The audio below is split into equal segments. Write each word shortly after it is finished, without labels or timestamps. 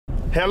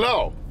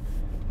Hello.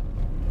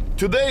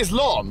 Today's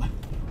lawn.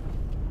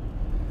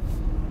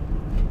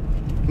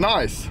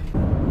 Nice.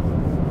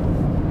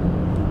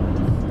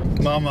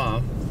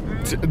 Mama,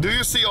 do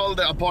you see all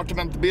the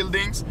apartment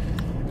buildings?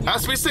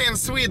 As we say in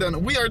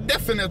Sweden, we are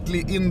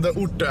definitely in the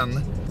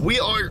orten. We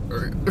are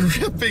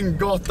repping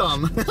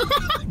gatan.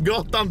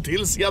 Gatan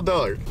tills jag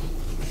dör.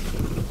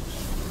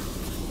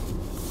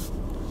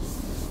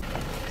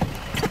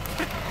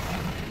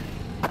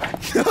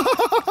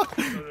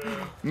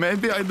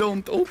 Maybe I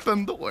don't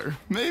open door.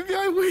 Maybe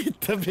I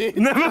wait a bit.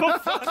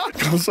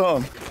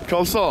 Karlsson,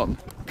 Karlsson,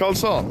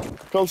 Karlsson,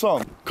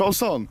 Karlsson,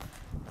 Karlsson.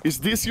 Is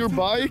this your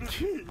bike?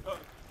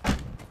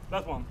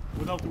 That one,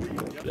 without the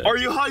wheel. Yeah. Are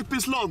you hype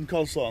Islam,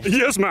 Karlsson?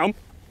 Yes, ma'am.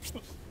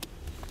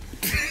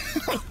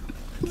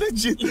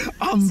 Legit,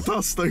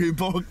 antasta i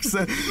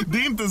boxen. Det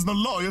är inte ens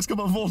någon lag, jag ska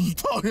bara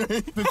våldta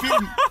dig. Det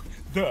finns...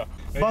 Dö.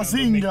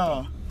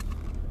 Bazinga.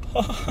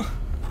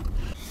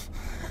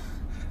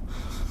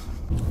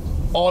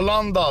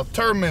 Arlanda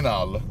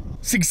terminal.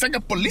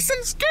 Zigzagga polisen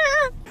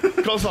scare.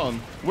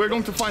 Karlsson, we're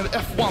going to find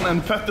F1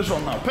 and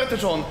Pettersson now.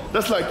 Pettersson,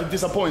 that's like a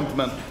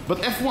disappointment.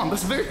 But F1,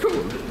 that's very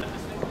cool.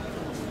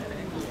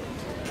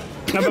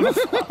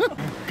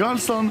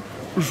 Karlsson,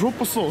 rå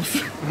på sås.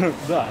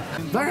 Där.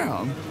 Där är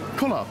han.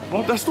 Kolla,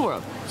 där står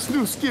han.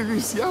 Snuskig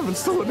ryssjävel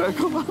står där,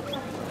 kolla.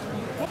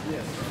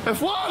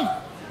 F1!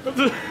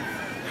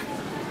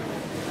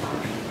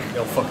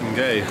 You're fucking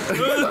gay.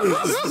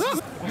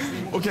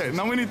 Okay,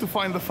 now we need to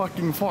find the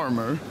fucking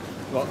farmer.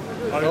 What?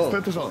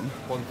 Pettersson.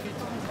 1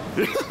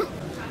 feet.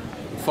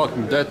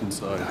 Fucking dead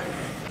inside.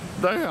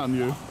 Där är han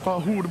ju.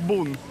 Fan,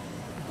 horbon.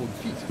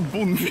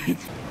 Bondfit.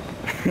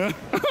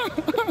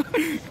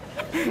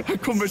 Här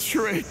kommer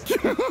Shrek.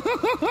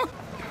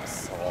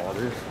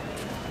 Sorry.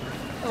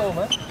 Hello,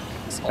 man.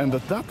 And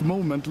at that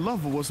moment,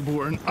 love was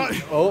born.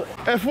 Oh.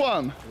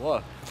 F1.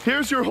 What?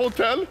 Here's your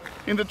hotel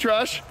in the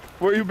trash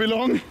where you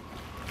belong.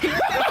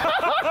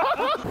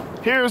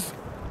 Here's...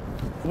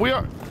 We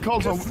are...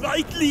 Karlsson.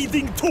 Flight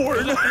leading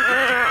torn.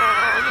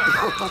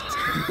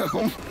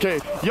 Okay,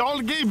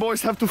 y'all gay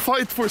boys have to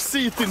fight for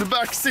seat in the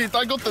back seat.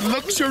 I got the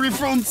luxury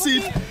front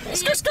seat.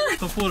 Skr, skr.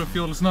 Ta på dig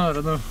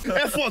fjolsnöret nu.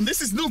 F1,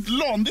 this is not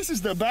lawn, this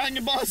is the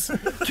bang bus.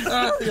 You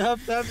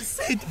have to have a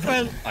seat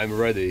belt. I'm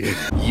ready.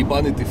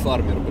 Ебаный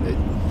farmer, блядь.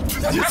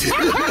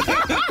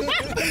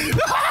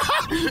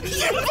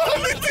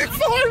 Ебаный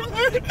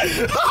farmer.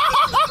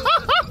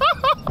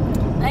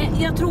 Nej,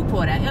 jag tror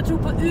på det. Jag tror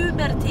på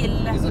Uber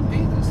till...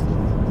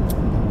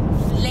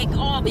 Lägg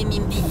av i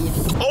min bil.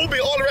 Obi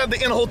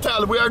already in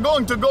hotel. We are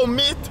going to go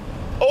meet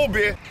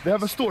Obi. They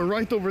have a store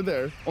right over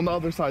there on the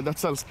other side that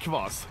sells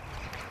kvass.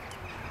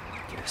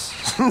 Yes.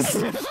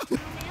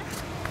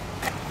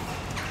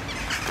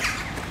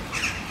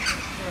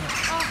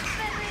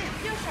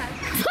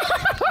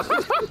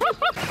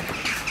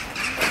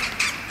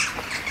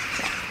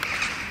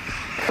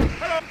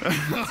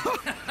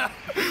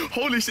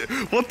 Holy shit,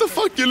 what the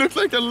fuck, you look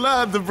like a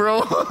lad,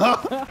 bro.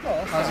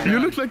 You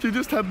look like you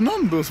just had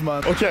Nandos,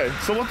 man. Okay,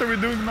 so what are we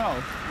doing now?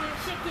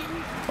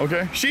 Chicken.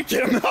 Okay,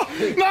 chicken.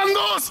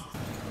 Nandos!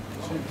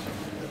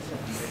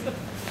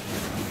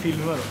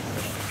 Filmar då.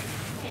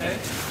 Hej.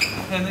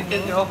 Henrik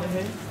heter jag.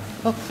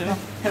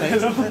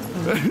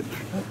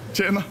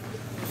 Tjena.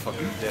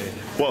 Fucking day.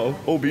 Wow,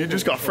 Obi, you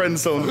just got friend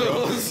zone,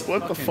 bro.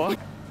 What the fuck?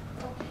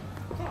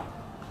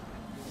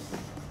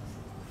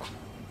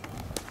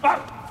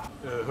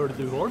 Hörde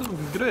du, har du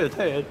någon gröt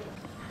här?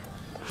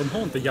 De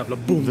har inte jävla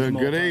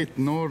bondmat. The Great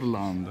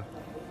Norrland.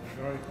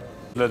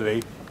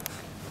 Ludvig.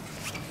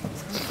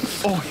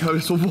 Oh, jag är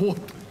så våt.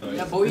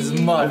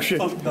 Oh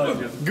shit.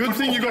 Good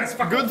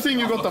thing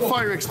you got the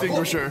fire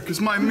extinguisher,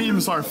 because my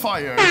memes are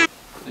fire.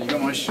 You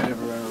got my shit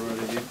everywhere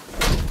already.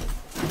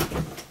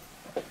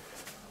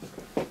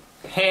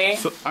 Hej.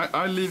 So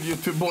I leave you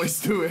two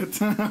boys to it.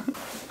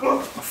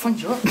 Vad fan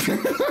gör du?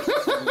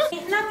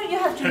 Now you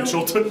have to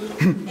Headshot.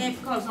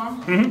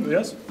 Karlsson.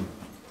 Yes.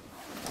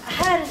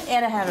 Här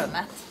är det här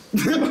rummet.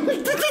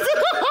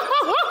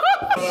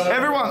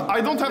 Everyone,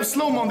 I don't have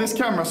slow-mo on this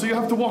camera, so you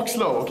have to walk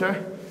slow, okay?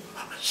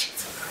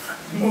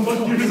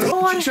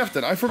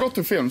 Käften, I forgot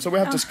to film, so we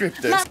have to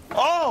script this.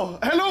 Oh,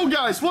 hello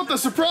guys, what a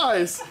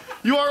surprise!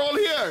 You are all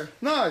here!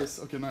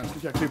 Nice! Okej, nice.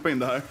 Ska jag klippa in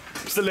det här.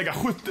 Jag ska lägga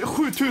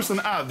 7000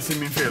 ads i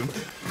min film.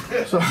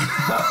 Så.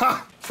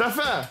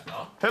 Steffe!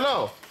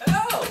 Hello!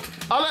 Hello!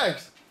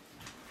 Alex!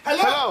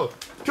 Hello! Hello!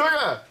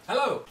 Kurre!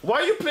 Hello! Why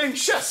are you playing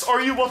chess?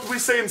 Are you what we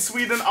say in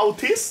Sweden,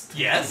 autist?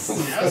 Yes!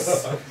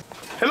 Yes!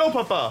 Hello,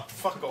 Papa!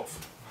 Fuck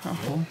off.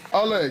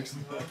 Alex,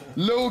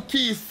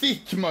 low-key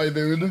thick, my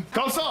dude.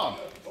 Karlsson!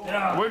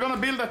 Yeah. We're gonna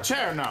build a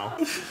chair now.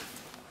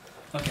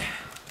 Okay.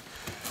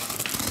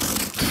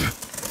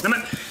 Nej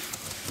men.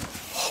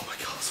 Oh my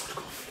god, så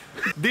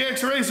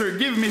DX Racer,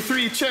 give me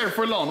 3 chair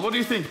for lawn. What do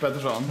you think,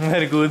 Pettersson?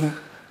 Herregud.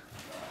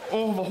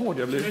 Åh, vad hård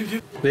jag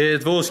blir. Det är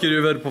 2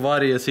 skruvar på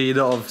varje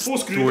sida av 2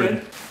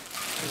 skruvar.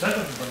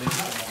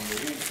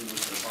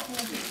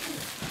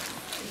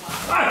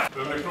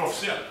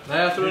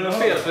 Nej, jag tror det är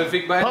fel, för jag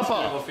fick bara en skruv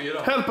Pappa, av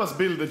 4. help us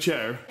build a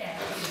chair.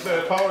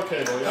 The power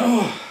cable,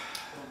 yeah.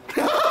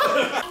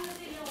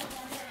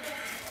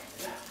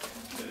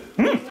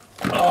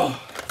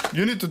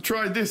 You need to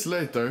try this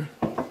later.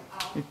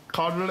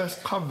 Colorless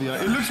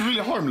caviar. It looks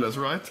really harmless,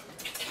 right?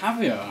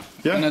 Caviar?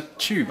 Yeah. In a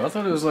tube? I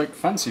thought it was like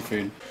fancy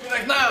food.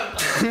 Like now!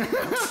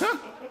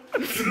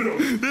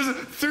 There's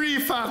 3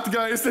 fat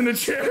guys in a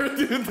chair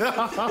do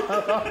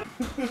that.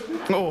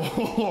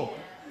 Oh.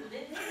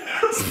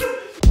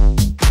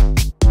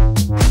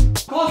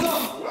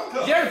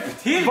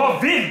 Hjälp till!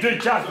 Vad vill du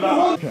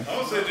jävlar? Ska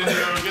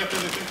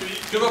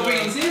du vara på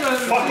insidan?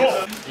 Fuck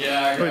off!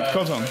 Wait,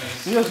 Karlsson.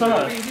 Jag står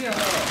här.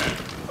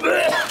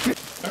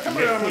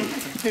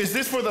 Is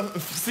this for the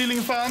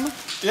ceiling fan?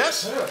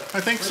 Yes,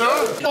 I think so.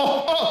 Okej,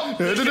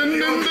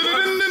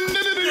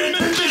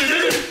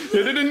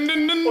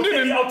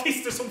 ni är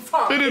autister som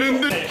fan.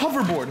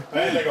 Hoverboard.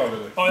 Nej, lägg av det.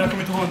 Ja, jag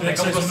kommer inte ihåg det. Det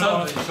kommer gå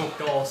sönder,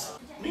 tjocka as.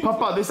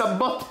 Pappa, this is a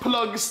butt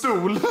plug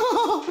stol.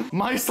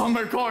 My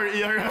summer car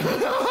era.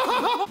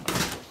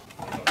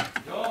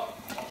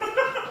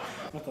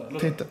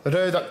 Titta,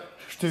 röda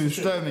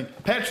surströmming.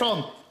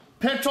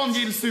 Persson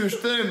gillar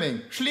surströmming.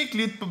 Slick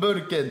lite på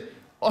burken.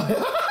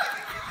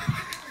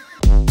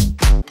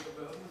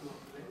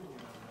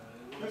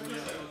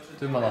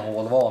 Du man har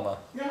hålvana.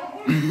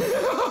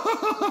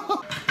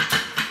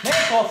 Nej,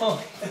 Karlsson!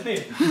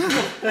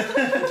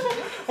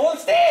 Håll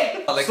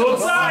still! Så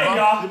där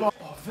ja! Oh,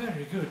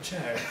 very good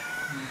chair.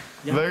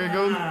 Very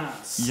good.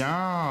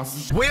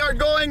 Yes. We are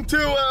going to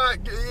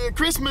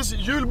Christmas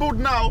julbord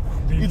now.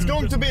 It's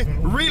going to be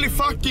really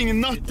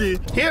fucking nutty.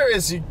 Here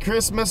is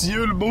Christmas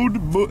julbord.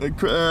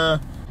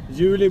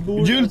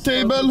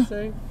 Jultable.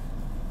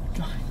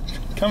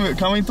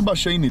 Kan vi inte bara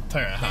köra in i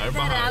trä här?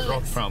 Bara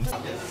rakt fram.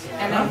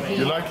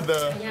 You like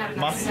the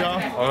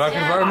macka? I like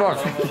it very much.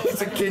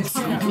 It's a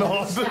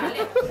kekschoklad.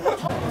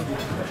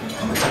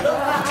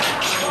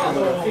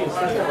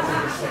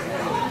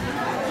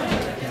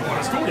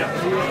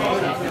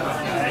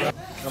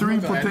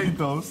 3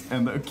 potatoes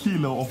and a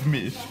kilo of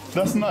meat.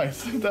 That's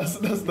nice.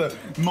 That's the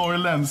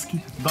norrländsk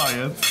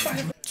diet.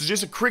 So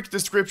just a quick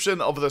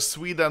description of the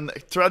Sweden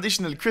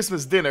traditional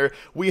Christmas dinner.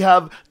 We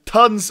have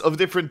tons of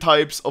different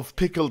types of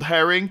pickled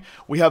herring.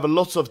 We have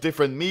lots of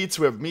different meats.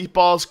 We have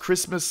meatballs,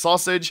 Christmas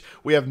sausage.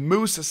 We have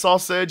moose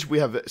sausage. We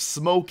have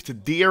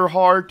smoked deer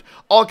heart.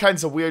 All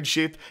kinds of weird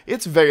shit.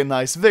 It's very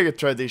nice, very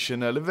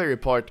traditional, very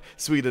part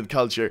Sweden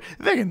culture.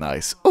 Very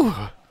nice. Ooh.